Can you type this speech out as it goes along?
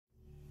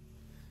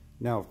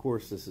Now, of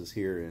course, this is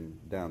here in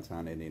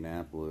downtown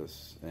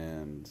Indianapolis,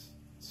 and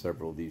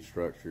several of these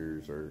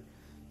structures are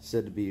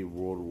said to be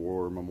World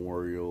War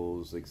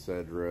memorials,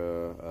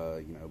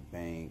 etc.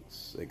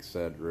 Banks,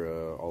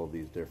 etc. All of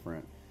these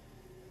different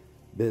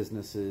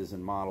businesses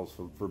and models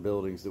for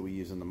buildings that we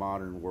use in the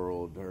modern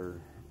world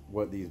are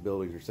what these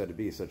buildings are said to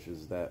be, such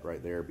as that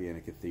right there being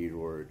a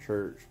cathedral or a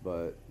church.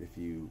 But if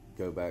you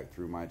go back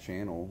through my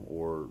channel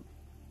or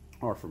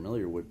are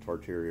familiar with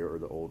Tartaria or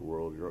the Old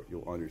World,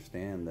 you'll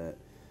understand that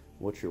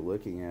what you're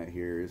looking at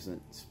here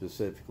isn't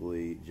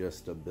specifically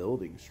just a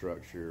building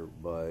structure,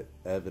 but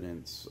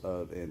evidence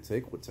of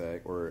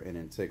antiquitech or an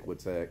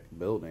antiquitech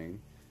building,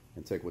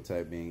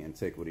 antiquitech being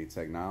antiquity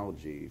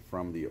technology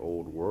from the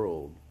Old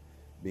World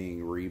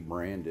being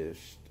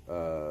rebrandished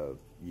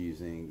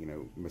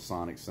using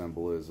Masonic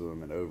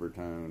symbolism and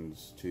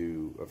overtones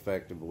to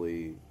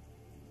effectively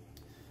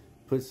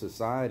put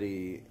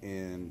society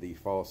in the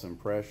false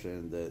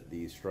impression that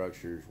these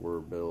structures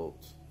were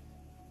built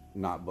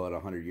not but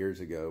 100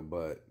 years ago.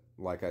 But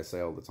like I say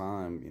all the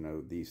time,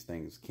 these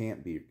things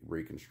can't be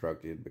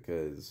reconstructed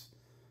because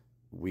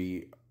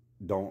we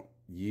don't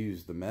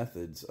use the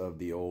methods of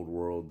the Old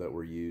World that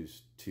were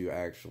used to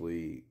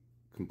actually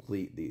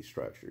complete these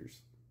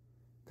structures.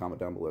 Comment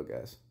down below,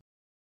 guys.